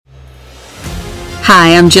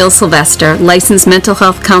Hi, I'm Jill Sylvester, licensed mental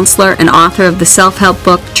health counselor and author of the self-help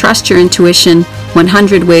book, Trust Your Intuition,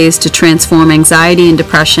 100 Ways to Transform Anxiety and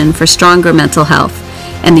Depression for Stronger Mental Health,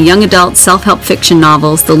 and the young adult self-help fiction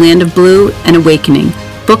novels, The Land of Blue and Awakening,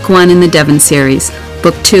 Book 1 in the Devon series,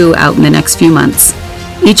 Book 2 out in the next few months.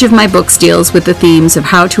 Each of my books deals with the themes of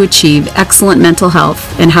how to achieve excellent mental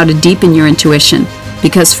health and how to deepen your intuition,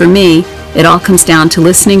 because for me, it all comes down to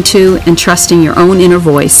listening to and trusting your own inner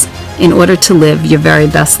voice in order to live your very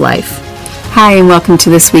best life. Hi, and welcome to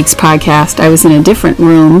this week's podcast. I was in a different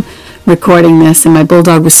room recording this, and my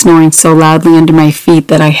bulldog was snoring so loudly under my feet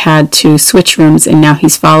that I had to switch rooms, and now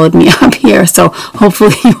he's followed me up here, so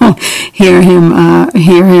hopefully you won't hear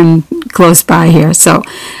him close by here. So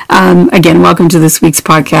again, welcome to this week's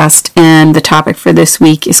podcast, and the topic for this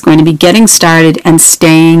week is going to be getting started and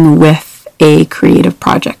staying with a creative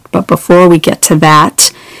project. But before we get to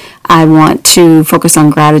that, I want to focus on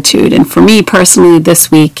gratitude. And for me personally this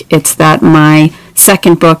week, it's that my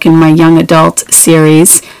second book in my young adult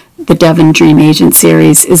series, the Devon Dream Agent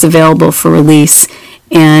series, is available for release.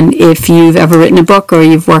 And if you've ever written a book or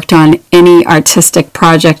you've worked on any artistic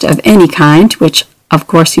project of any kind, which of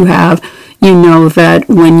course you have, you know that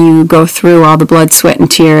when you go through all the blood, sweat, and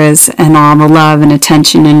tears and all the love and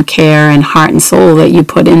attention and care and heart and soul that you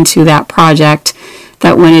put into that project,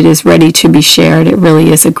 that when it is ready to be shared, it really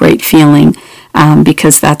is a great feeling,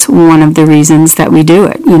 because that's one of the reasons that we do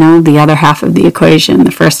it. You know, the other half of the equation. The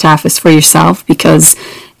first half is for yourself, because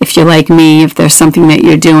if you're like me, if there's something that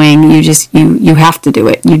you're doing, you have to do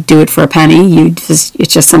it. You do it for a penny. It's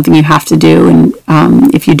just something you have to do, and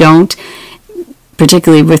if you don't,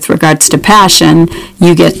 particularly with regards to passion,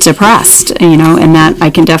 you get depressed, and that I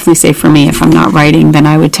can definitely say for me, if I'm not writing, then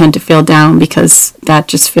I would tend to feel down, because that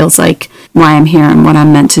just feels like why I'm here and what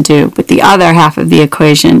I'm meant to do. But the other half of the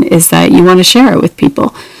equation is that you want to share it with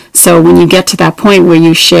people. So when you get to that point where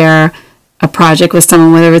you share a project with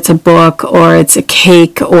someone, whether it's a book or it's a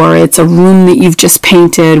cake or it's a room that you've just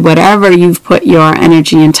painted, whatever you've put your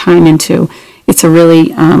energy and time into, it's a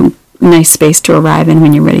really nice space to arrive in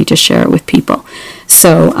when you're ready to share it with people.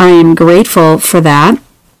 So I am grateful for that.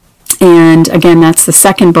 And again, that's the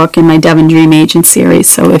second book in my Devon Dream Agent series.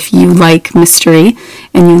 So if you like mystery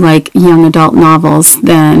and you like young adult novels,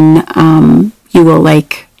 then you will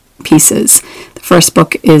like Pieces. The first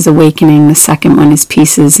book is Awakening. The second one is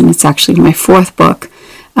Pieces, and it's actually my fourth book.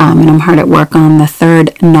 And I'm hard at work on the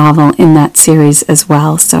third novel in that series as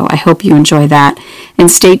well. So I hope you enjoy that. And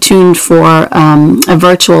stay tuned for a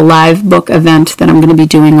virtual live book event that I'm going to be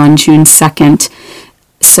doing on June 2nd.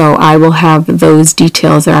 So I will have those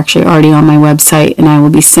details. They're actually already on my website, and I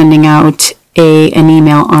will be sending out an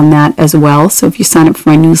email on that as well. So if you sign up for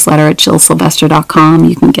my newsletter at jillsylvester.com,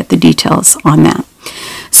 you can get the details on that.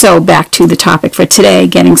 So back to the topic for today,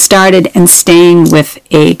 getting started and staying with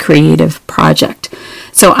a creative project.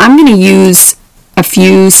 So I'm going to use a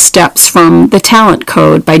few steps from The Talent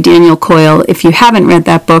Code by Daniel Coyle. If you haven't read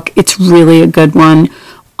that book, it's really a good one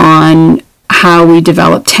on how we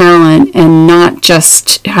develop talent, and not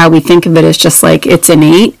just how we think of it as just like it's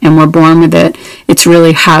innate and we're born with it. It's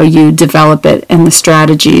really how you develop it and the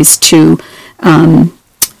strategies to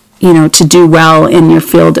to do well in your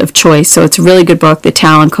field of choice. So it's a really good book, The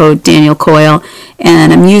Talent Code, Daniel Coyle,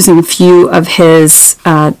 and I'm using a few of his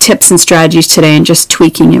tips and strategies today and just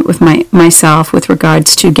tweaking it with myself with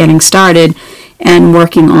regards to getting started and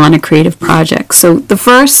working on a creative project. So the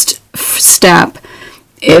first step,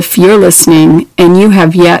 if you're listening and you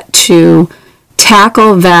have yet to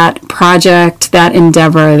tackle that project, that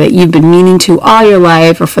endeavor that you've been meaning to all your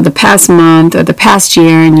life or for the past month or the past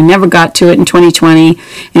year, and you never got to it in 2020,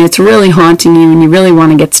 and it's really haunting you and you really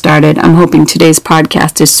want to get started, I'm hoping today's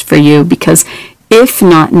podcast is for you, because if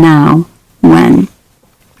not now, when?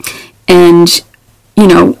 And,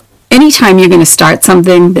 anytime you're going to start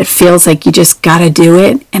something that feels like you just got to do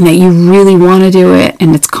it and that you really want to do it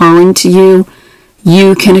and it's calling to you,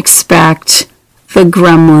 you can expect the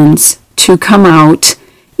gremlins to come out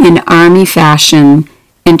in army fashion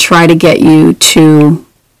and try to get you to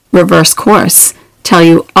reverse course. Tell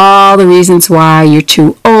you all the reasons why you're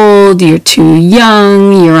too old, you're too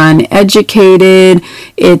young, you're uneducated,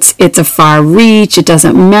 it's a far reach, it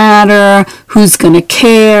doesn't matter, who's going to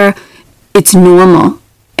care. It's normal,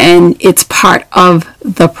 and it's part of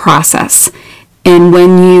the process. And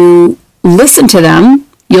when you listen to them,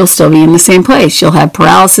 you'll still be in the same place. You'll have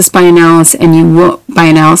paralysis by analysis,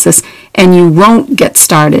 and you won't get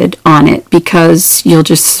started on it, because you'll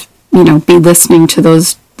just, be listening to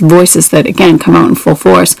those voices that, again, come out in full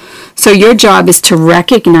force. So your job is to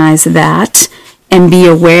recognize that and be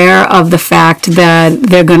aware of the fact that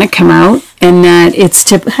they're going to come out, and that it's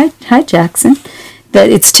hi Jackson, that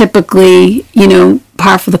it's typically,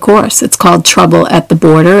 par for the course. It's called trouble at the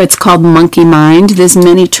border. It's called monkey mind. There's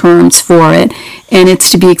many terms for it, and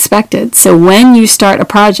it's to be expected. So when you start a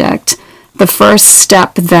project, the first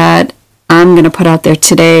step that I'm going to put out there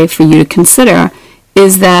today for you to consider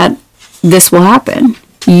is that this will happen.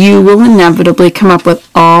 You will inevitably come up with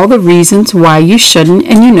all the reasons why you shouldn't,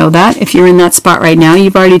 and you know that. If you're in that spot right now,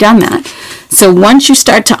 you've already done that. So once you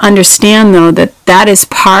start to understand, though, that that is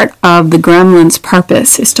part of the gremlin's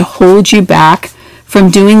purpose, is to hold you back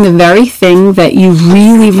from doing the very thing that you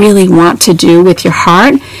really, really want to do with your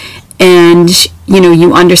heart, and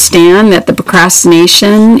you understand that the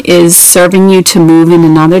procrastination is serving you to move in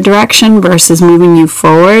another direction versus moving you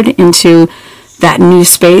forward into that new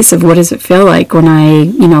space of what does it feel like when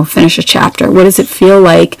I, finish a chapter? What does it feel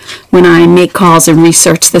like when I make calls and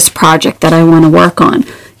research this project that I want to work on?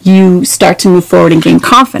 You start to move forward and gain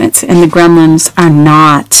confidence, and the gremlins are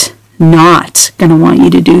not going to want you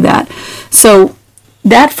to do that. So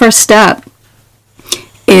that first step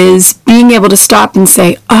is being able to stop and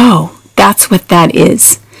say, oh, that's what that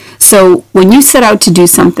is. So when you set out to do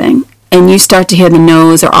something, and you start to hear the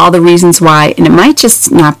no's or all the reasons why, and it might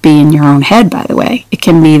just not be in your own head, by the way. It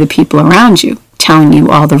can be the people around you telling you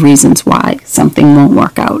all the reasons why something won't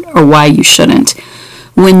work out or why you shouldn't.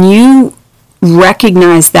 When you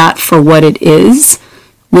recognize that for what it is,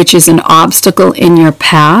 which is an obstacle in your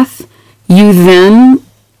path, you then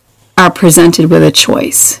are presented with a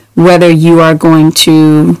choice, whether you are going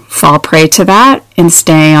to fall prey to that and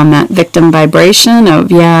stay on that victim vibration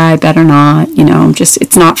of, yeah, I better not,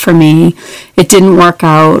 it's not for me, it didn't work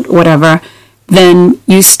out, whatever. Then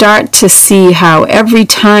you start to see how every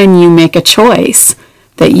time you make a choice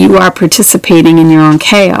that you are participating in your own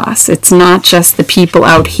chaos. It's not just the people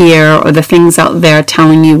out here or the things out there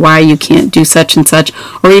telling you why you can't do such and such,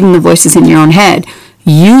 or even the voices in your own head.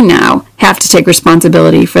 You now have to take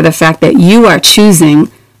responsibility for the fact that you are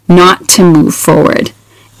choosing not to move forward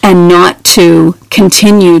and not to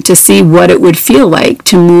continue to see what it would feel like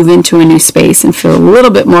to move into a new space and feel a little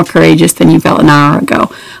bit more courageous than you felt an hour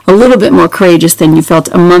ago, a little bit more courageous than you felt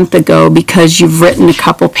a month ago because you've written a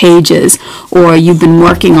couple pages or you've been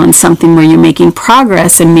working on something where you're making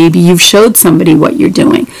progress and maybe you've showed somebody what you're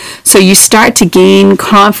doing. So you start to gain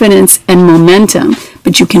confidence and momentum,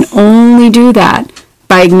 but you can only do that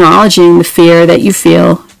by acknowledging the fear that you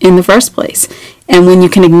feel in the first place. And when you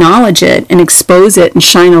can acknowledge it and expose it and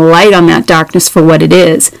shine a light on that darkness for what it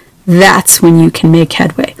is, that's when you can make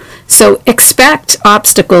headway. So expect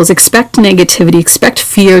obstacles, expect negativity, expect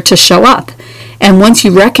fear to show up. And once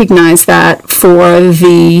you recognize that for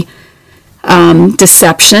the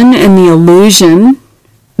deception and the illusion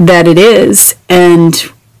that it is, and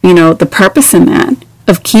the purpose in that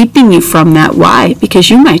of keeping you from that, why? Because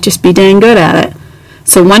you might just be dang good at it.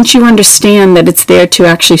 So once you understand that it's there to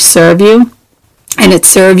actually serve you, and it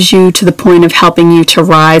serves you to the point of helping you to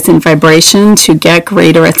rise in vibration, to get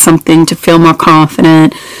greater at something, to feel more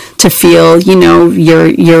confident, to feel,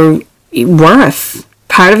 your worth.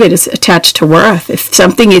 Part of it is attached to worth.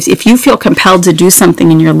 If you feel compelled to do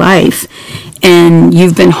something in your life and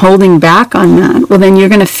you've been holding back on that, well, then you're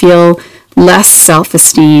going to feel less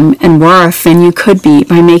self-esteem and worth than you could be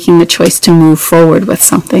by making the choice to move forward with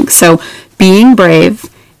something. So being brave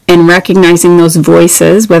and recognizing those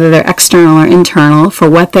voices, whether they're external or internal, for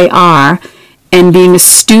what they are, and being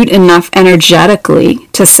astute enough energetically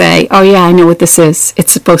to say, oh yeah, I know what this is.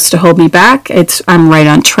 It's supposed to hold me back. I'm right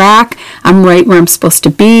on track. I'm right where I'm supposed to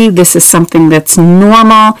be. This is something that's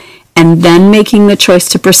normal. And then making the choice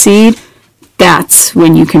to proceed, that's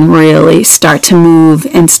when you can really start to move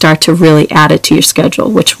and start to really add it to your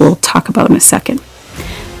schedule, which we'll talk about in a second.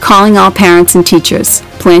 Calling all parents and teachers.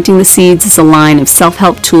 Planting the Seeds is a line of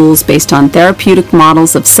self-help tools based on therapeutic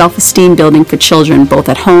models of self-esteem building for children both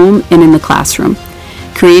at home and in the classroom.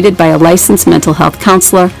 Created by a licensed mental health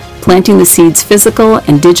counselor, Planting the Seeds physical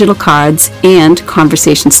and digital cards and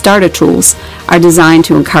conversation starter tools are designed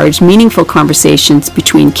to encourage meaningful conversations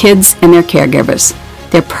between kids and their caregivers.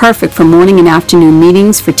 They're perfect for morning and afternoon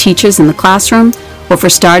meetings for teachers in the classroom or for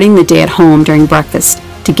starting the day at home during breakfast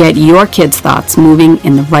to get your kids' thoughts moving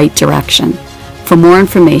in the right direction. For more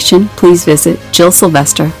information, please visit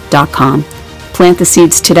JillSylvester.com. Plant the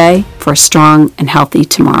seeds today for a strong and healthy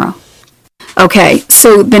tomorrow. Okay,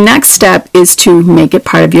 so the next step is to make it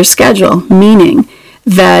part of your schedule, meaning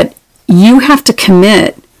that you have to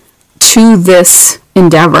commit to this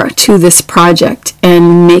endeavor, to this project,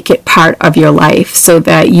 and make it part of your life so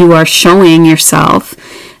that you are showing yourself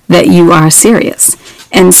that you are serious.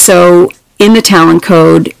 And so in the Talent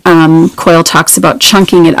Code, Coyle talks about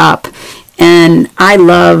chunking it up. And I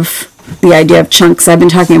love the idea of chunks. I've been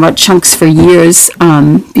talking about chunks for years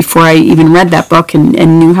before I even read that book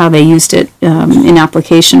and knew how they used it in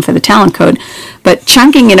application for the talent code. But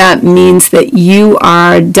chunking it up means that you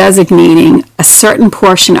are designating a certain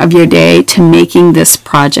portion of your day to making this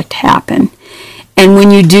project happen. And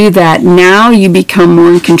when you do that, now you become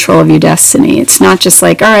more in control of your destiny. It's not just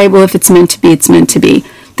like, all right, well, if it's meant to be, it's meant to be.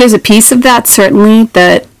 There's a piece of that, certainly,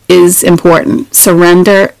 that is important.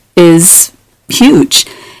 Surrender is huge.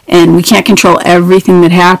 And we can't control everything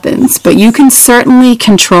that happens. But you can certainly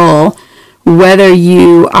control whether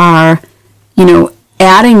you are,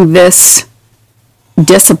 adding this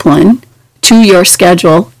discipline to your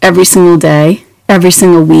schedule every single day, every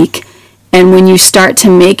single week. And when you start to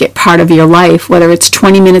make it part of your life, whether it's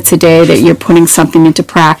 20 minutes a day that you're putting something into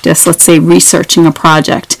practice, let's say researching a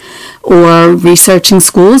project or researching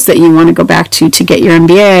schools that you want to go back to get your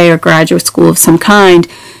MBA or graduate school of some kind,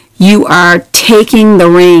 you are taking the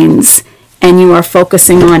reins and you are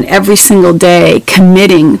focusing on every single day,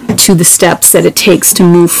 committing to the steps that it takes to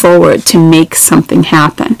move forward to make something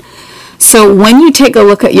happen. So when you take a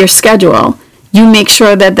look at your schedule, you make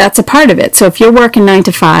sure that that's a part of it. So if you're working 9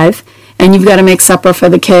 to 5 and you've got to make supper for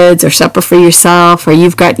the kids or supper for yourself, or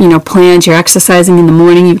you've got, plans, you're exercising in the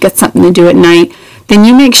morning, you've got something to do at night, then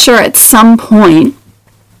you make sure at some point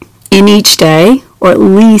in each day, or at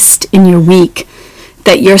least in your week,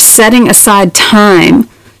 that you're setting aside time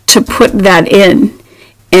to put that in.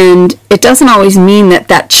 And it doesn't always mean that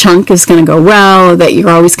that chunk is going to go well, that you're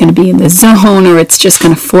always going to be in the zone, or it's just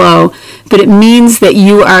going to flow. But it means that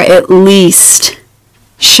you are at least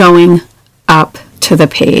showing up to the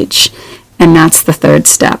page. And that's the third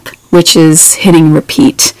step, which is hitting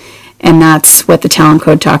repeat. And that's what the talent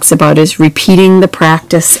code talks about, is repeating the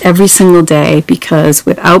practice every single day, because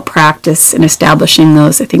without practice and establishing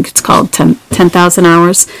those, I think it's called 10,000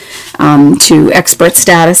 hours to expert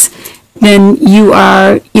status, then you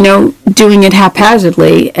are, doing it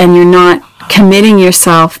haphazardly and you're not committing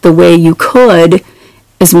yourself the way you could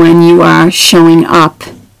is when you are showing up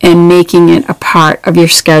and making it a part of your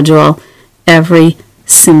schedule every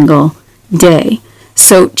single day.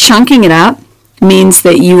 So chunking it up means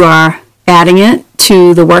that you are adding it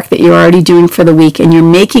to the work that you're already doing for the week, and you're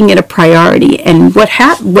making it a priority. And what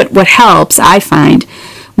helps, I find,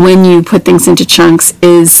 when you put things into chunks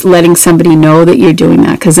is letting somebody know that you're doing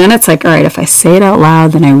that. Because then it's like, all right, if I say it out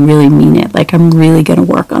loud, then I really mean it. Like, I'm really going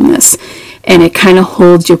to work on this. And it kind of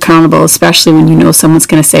holds you accountable, especially when you know someone's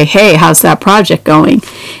going to say, hey, how's that project going?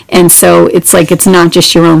 And so it's like, it's not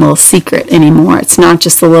just your own little secret anymore. It's not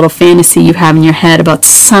just the little fantasy you have in your head about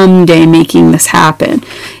someday making this happen.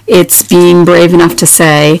 It's being brave enough to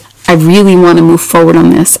say, I really want to move forward on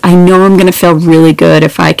this. I know I'm going to feel really good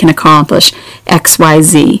if I can accomplish X, Y,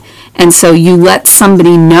 Z. And so you let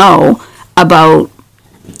somebody know about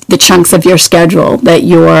the chunks of your schedule that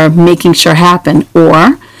you're making sure happen,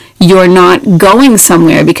 or you're not going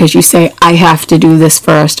somewhere because you say, I have to do this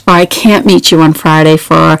first, or I can't meet you on Friday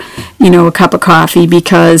for, a cup of coffee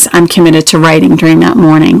because I'm committed to writing during that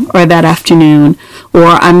morning or that afternoon, or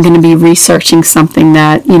I'm going to be researching something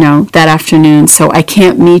that afternoon, so I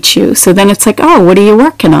can't meet you. So then it's like, oh, what are you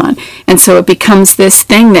working on? And so it becomes this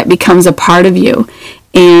thing that becomes a part of you.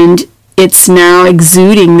 And it's now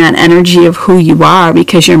exuding that energy of who you are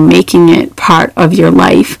because you're making it part of your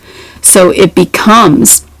life. So it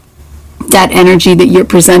becomes that energy that you're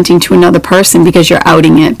presenting to another person because you're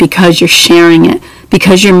outing it, because you're sharing it,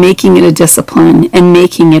 because you're making it a discipline and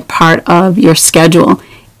making it part of your schedule,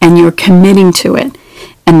 and you're committing to it.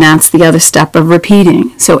 And that's the other step of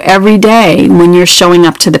repeating. So every day when you're showing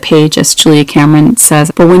up to the page, as Julia Cameron says,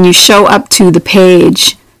 but when you show up to the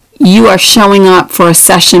page, you are showing up for a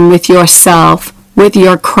session with yourself, with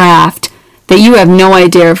your craft, that you have no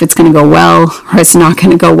idea if it's going to go well or it's not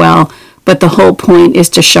going to go well. But the whole point is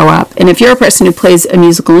to show up. And if you're a person who plays a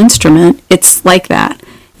musical instrument, it's like that.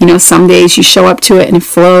 Some days you show up to it and it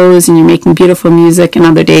flows and you're making beautiful music, and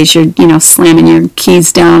other days you're, slamming your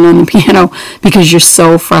keys down on the piano because you're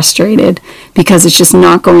so frustrated because it's just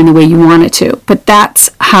not going the way you want it to. But that's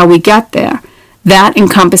how we get there. That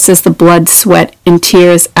encompasses the blood, sweat, and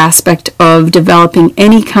tears aspect of developing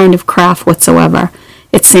any kind of craft whatsoever.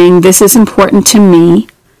 It's saying, this is important to me.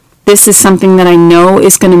 This is something that I know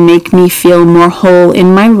is going to make me feel more whole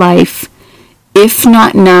in my life. If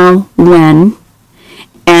not now, when?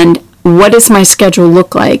 And what does my schedule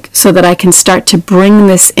look like so that I can start to bring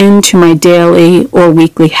this into my daily or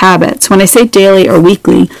weekly habits? When I say daily or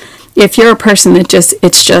weekly, if you're a person that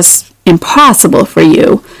it's just impossible for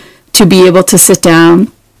you to be able to sit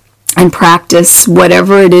down and practice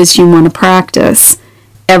whatever it is you want to practice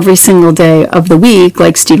every single day of the week,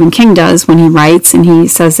 like Stephen King does when he writes, and he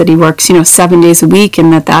says that he works, 7 days a week,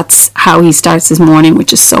 and that's how he starts his morning,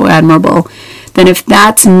 which is so admirable. Then if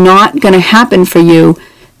that's not going to happen for you,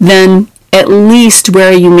 then at least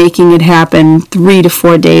where are you making it happen 3 to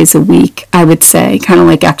 4 days a week, I would say, kind of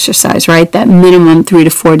like exercise, right? That minimum 3 to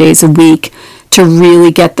 4 days a week to really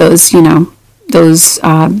get those, those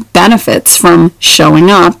benefits from showing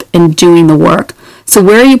up and doing the work. So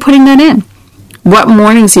where are you putting that in? What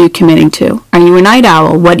mornings are you committing to? Are you a night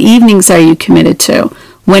owl? What evenings are you committed to?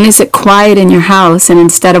 When is it quiet in your house, and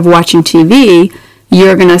instead of watching TV,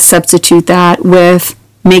 you're going to substitute that with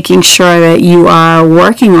making sure that you are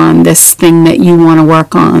working on this thing that you want to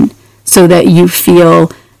work on so that you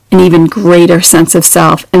feel an even greater sense of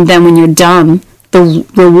self. And then when you're done, the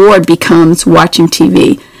reward becomes watching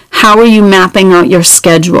TV. How are you mapping out your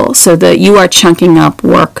schedule so that you are chunking up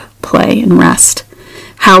work, play, and rest?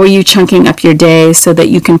 How are you chunking up your day so that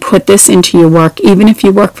you can put this into your work, even if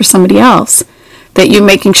you work for somebody else? That you're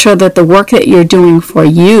making sure that the work that you're doing for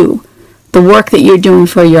you, the work that you're doing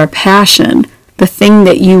for your passion, the thing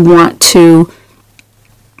that you want to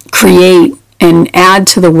create and add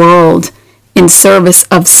to the world in service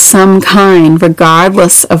of some kind,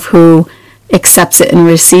 regardless of who accepts it and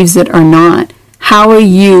receives it or not. How are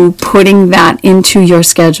you putting that into your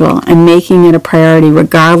schedule and making it a priority,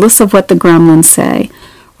 regardless of what the gremlins say,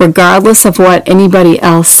 regardless of what anybody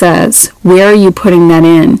else says? Where are you putting that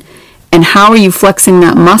in? And how are you flexing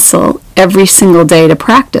that muscle every single day to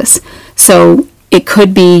practice? So it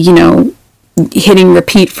could be, hitting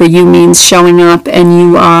repeat for you means showing up and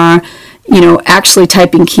you are, actually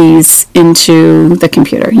typing keys into the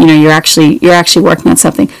computer. You're actually working on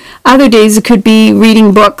something. Other days it could be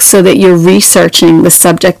reading books so that you're researching the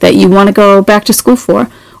subject that you want to go back to school for,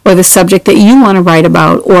 or the subject that you want to write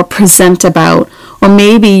about or present about, or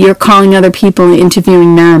maybe you're calling other people and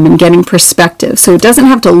interviewing them and getting perspective. So it doesn't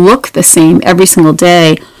have to look the same every single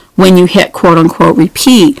day when you hit quote unquote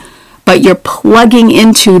repeat, but you're plugging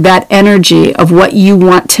into that energy of what you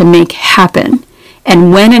want to make happen.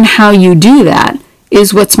 And when and how you do that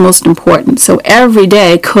is what's most important. So every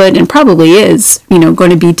day could and probably is,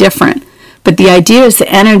 going to be different. But the idea is the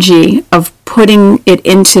energy of putting it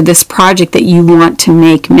into this project that you want to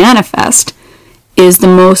make manifest is the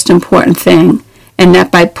most important thing. And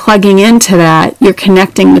that by plugging into that, you're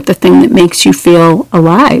connecting with the thing that makes you feel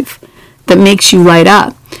alive, that makes you light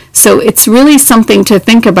up. So it's really something to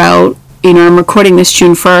think about. I'm recording this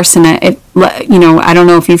June 1st, and I don't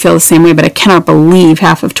know if you feel the same way, but I cannot believe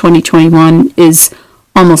half of 2021 is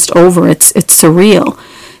almost over. It's surreal.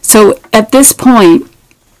 So at this point,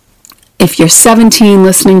 if you're 17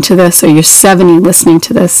 listening to this, or you're 70 listening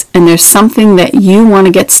to this, and there's something that you want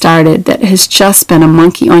to get started that has just been a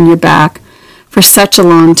monkey on your back for such a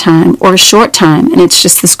long time, or a short time, and it's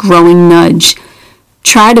just this growing nudge,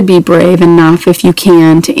 try to be brave enough, if you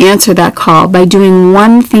can, to answer that call by doing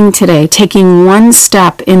one thing today, taking one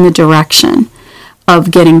step in the direction of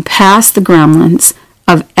getting past the gremlins,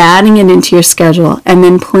 of adding it into your schedule, and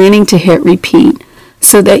then planning to hit repeat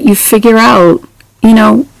so that you figure out,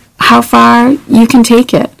 how far you can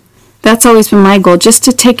take it. That's always been my goal, just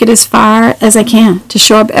to take it as far as I can, to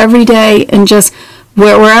show up every day and just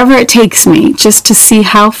wherever it takes me, just to see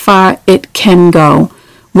how far it can go,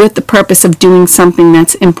 with the purpose of doing something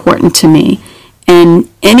that's important to me. And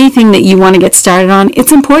anything that you want to get started on,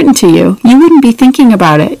 it's important to you. You wouldn't be thinking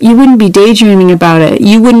about it. You wouldn't be daydreaming about it.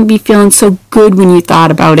 You wouldn't be feeling so good when you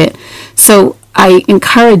thought about it. So I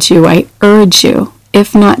encourage you, I urge you,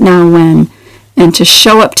 if not now, when, and to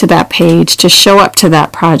show up to that page, to show up to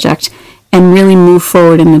that project, and really move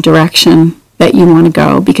forward in the direction that you want to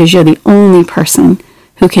go, because you're the only person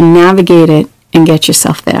who can navigate it and get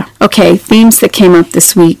yourself there. Okay, themes that came up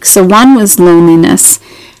this week. So one was loneliness.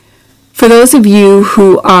 For those of you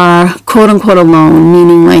who are quote-unquote alone,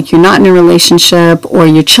 meaning like you're not in a relationship, or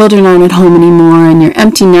your children aren't at home anymore and you're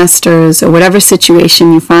empty nesters, or whatever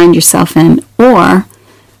situation you find yourself in, or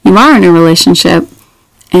you are in a relationship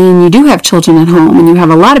and you do have children at home and you have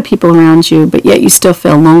a lot of people around you, but yet you still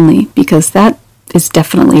feel lonely, because that is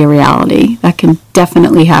definitely a reality. That can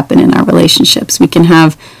definitely happen in our relationships. We can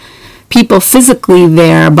have people physically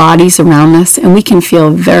there, bodies around us, and we can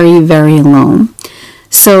feel very, very alone.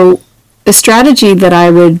 So the strategy that I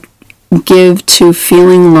would give to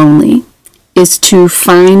feeling lonely is to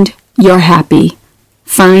find your happy,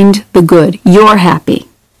 find the good. You're happy,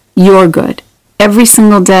 you're good. Every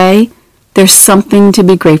single day, there's something to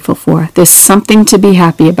be grateful for. There's something to be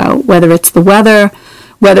happy about, whether it's the weather,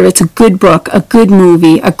 whether it's a good book, a good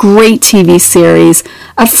movie, a great TV series,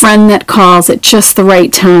 a friend that calls at just the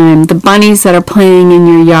right time, the bunnies that are playing in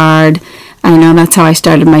your yard, I know that's how I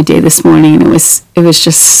started my day this morning, and it was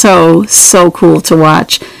just so cool to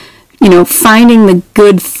watch. Finding the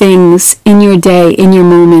good things in your day, in your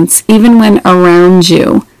moments, even when around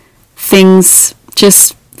you things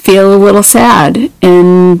just feel a little sad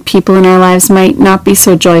and people in our lives might not be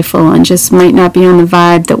so joyful and just might not be on the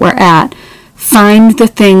vibe that we're at. Find the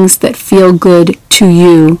things that feel good to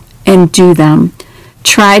you and do them.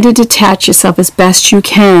 Try to detach yourself as best you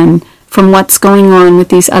can from what's going on with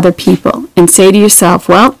these other people and say to yourself,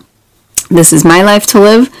 well, this is my life to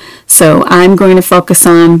live, so I'm going to focus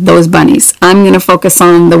on those bunnies. I'm going to focus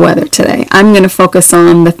on the weather today. I'm going to focus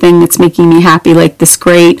on the thing that's making me happy, like this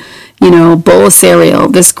great, bowl of cereal,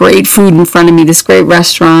 this great food in front of me, this great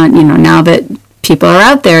restaurant, now that people are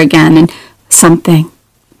out there again. And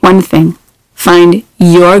one thing, find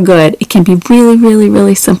your good. It can be really, really,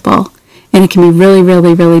 really simple, and it can be really,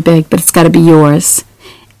 really, really big, but it's got to be yours.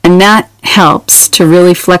 And that helps to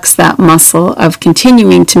really flex that muscle of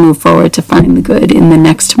continuing to move forward to find the good in the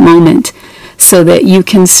next moment, so that you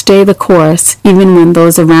can stay the course even when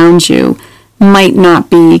those around you might not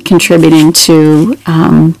be contributing to,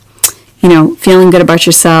 feeling good about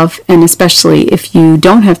yourself. And especially if you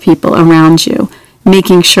don't have people around you,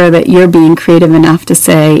 making sure that you're being creative enough to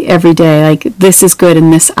say every day, like, this is good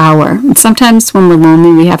in this hour. And sometimes when we're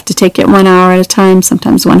lonely, we have to take it 1 hour at a time,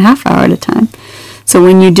 sometimes 1/2 hour at a time. So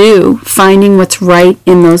when you do, finding what's right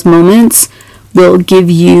in those moments will give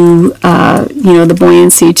you, the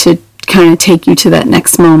buoyancy to kind of take you to that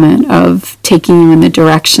next moment of taking you in the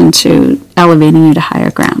direction to elevating you to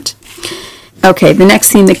higher ground. Okay, the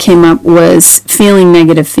next theme that came up was feeling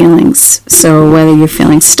negative feelings. So whether you're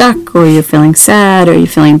feeling stuck, or you're feeling sad, or you're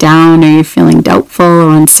feeling down, or you're feeling doubtful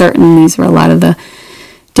or uncertain, these are a lot of the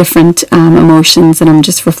different emotions that I'm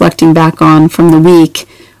just reflecting back on from the week.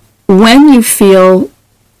 When you feel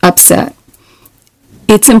upset,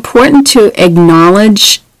 it's important to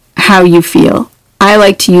acknowledge how you feel. I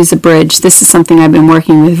like to use a bridge. This is something I've been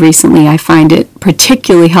working with recently. I find it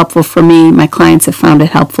particularly helpful for me. My clients have found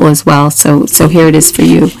it helpful as well. So here it is for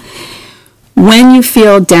you. When you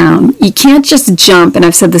feel down, you can't just jump, and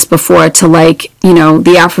I've said this before, to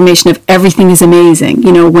the affirmation of everything is amazing,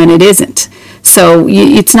 when it isn't. So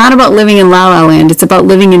it's not about living in La La Land, it's about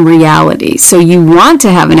living in reality. So you want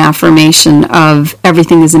to have an affirmation of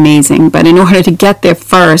everything is amazing, but in order to get there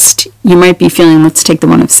first, you might be feeling, let's take the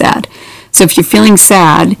one of sad. So if you're feeling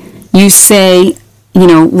sad, you say,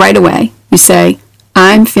 right away, you say,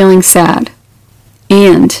 I'm feeling sad,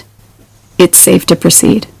 and it's safe to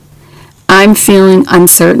proceed. I'm feeling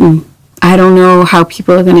uncertain. I don't know how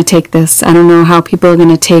people are going to take this. I don't know how people are going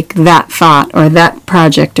to take that thought or that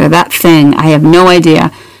project or that thing. I have no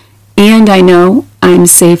idea. And I know I'm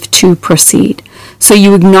safe to proceed. So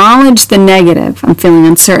you acknowledge the negative. I'm feeling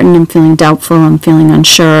uncertain. I'm feeling doubtful. I'm feeling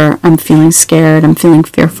unsure. I'm feeling scared. I'm feeling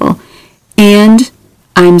fearful. And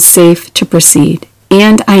I'm safe to proceed.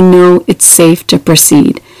 And I know it's safe to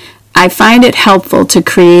proceed. I find it helpful to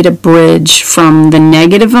create a bridge from the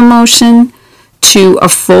negative emotion to a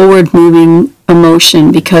forward-moving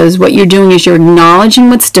emotion, because what you're doing is you're acknowledging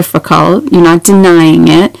what's difficult, you're not denying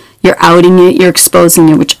it, you're outing it, you're exposing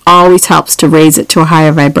it, which always helps to raise it to a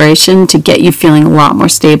higher vibration, to get you feeling a lot more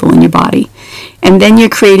stable in your body. And then you're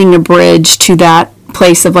creating a bridge to that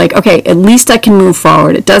place of okay, at least I can move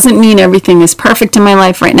forward. It doesn't mean everything is perfect in my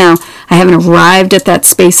life right now. I haven't arrived at that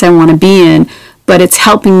space I want to be in, but it's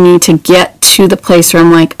helping me to get to the place where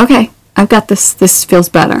I'm okay, I've got this. This feels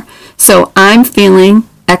better. So I'm feeling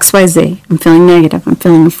XYZ. I'm feeling negative. I'm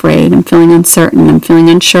feeling afraid. I'm feeling uncertain. I'm feeling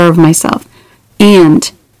unsure of myself.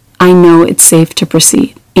 And I know it's safe to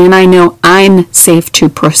proceed. And I know I'm safe to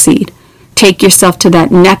proceed. Take yourself to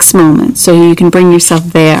that next moment so you can bring yourself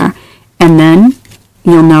there. And then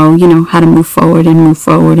you'll know, how to move forward and move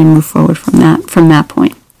forward and move forward from that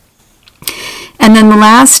point. And then the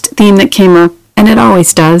last theme that came up, and it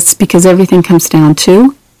always does, because everything comes down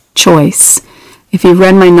to choice. If you've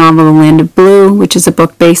read my novel, The Land of Blue, which is a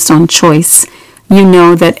book based on choice, you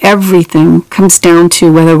know that everything comes down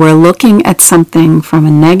to whether we're looking at something from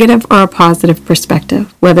a negative or a positive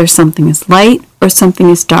perspective, whether something is light or something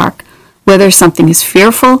is dark, whether something is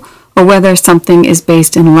fearful or whether something is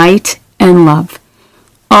based in light and love.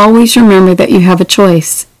 Always remember that you have a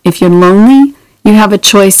choice. If you're lonely, you have a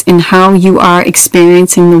choice in how you are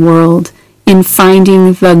experiencing the world, in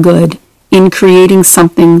finding the good, in creating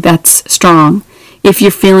something that's strong. If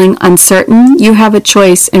you're feeling uncertain, you have a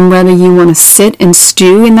choice in whether you want to sit and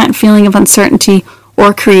stew in that feeling of uncertainty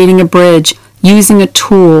or creating a bridge, using a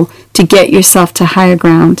tool to get yourself to higher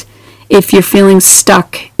ground. if you're feeling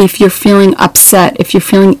stuck, if you're feeling upset, if you're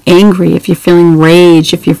feeling angry, if you're feeling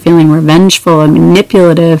rage, if you're feeling revengeful and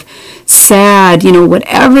manipulative, sad,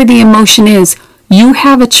 whatever the emotion is, you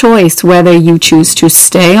have a choice whether you choose to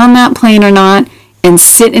stay on that plane or not and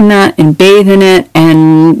sit in that and bathe in it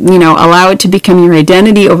and, allow it to become your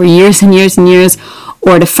identity over years and years and years,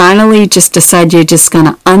 or to finally just decide you're just going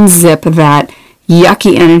to unzip that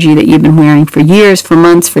yucky energy that you've been wearing for years, for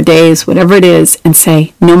months, for days, whatever it is, and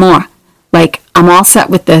say, no more. Like, I'm all set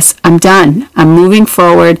with this. I'm done. I'm moving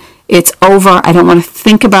forward. It's over. I don't want to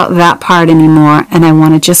think about that part anymore, and I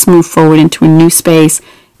want to just move forward into a new space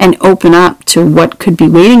and open up to what could be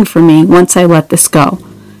waiting for me once I let this go.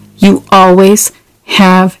 You always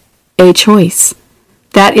have a choice.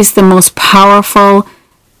 That is the most powerful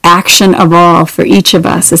action of all for each of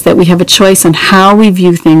us, is that we have a choice on how we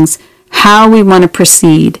view things, how we want to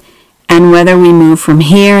proceed, and whether we move from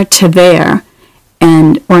here to there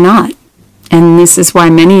or not. And this is why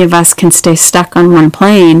many of us can stay stuck on one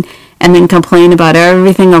plane and then complain about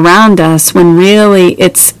everything around us, when really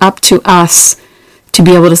it's up to us to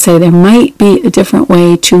be able to say there might be a different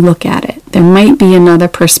way to look at it. There might be another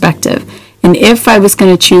perspective. And if I was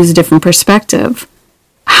going to choose a different perspective,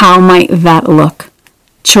 how might that look?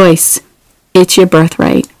 Choice. It's your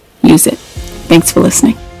birthright. Use it. Thanks for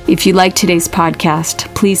listening. If you liked today's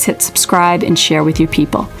podcast, please hit subscribe and share with your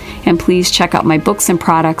people. And please check out my books and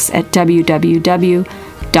products at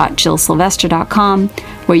www.jillsylvester.com,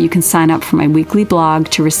 where you can sign up for my weekly blog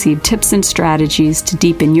to receive tips and strategies to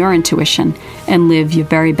deepen your intuition and live your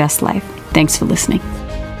very best life. Thanks for listening.